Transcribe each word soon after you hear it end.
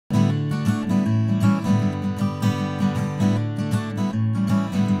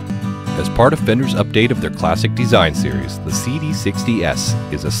As part of Fender's update of their classic design series, the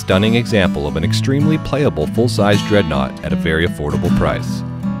CD-60S is a stunning example of an extremely playable full-size dreadnought at a very affordable price.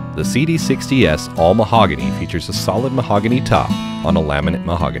 The CD-60S all mahogany features a solid mahogany top on a laminate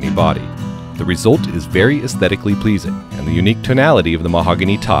mahogany body. The result is very aesthetically pleasing, and the unique tonality of the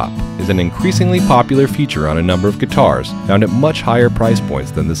mahogany top is an increasingly popular feature on a number of guitars found at much higher price points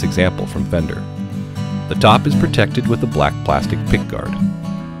than this example from Fender. The top is protected with a black plastic pickguard.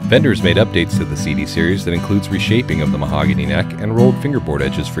 Fender's made updates to the CD series that includes reshaping of the mahogany neck and rolled fingerboard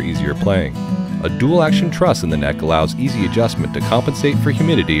edges for easier playing. A dual-action truss in the neck allows easy adjustment to compensate for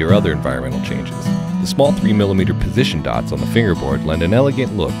humidity or other environmental changes. The small 3mm position dots on the fingerboard lend an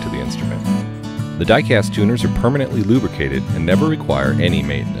elegant look to the instrument. The die-cast tuners are permanently lubricated and never require any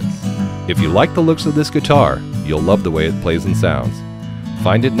maintenance. If you like the looks of this guitar, you'll love the way it plays and sounds.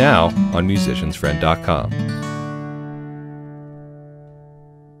 Find it now on musiciansfriend.com.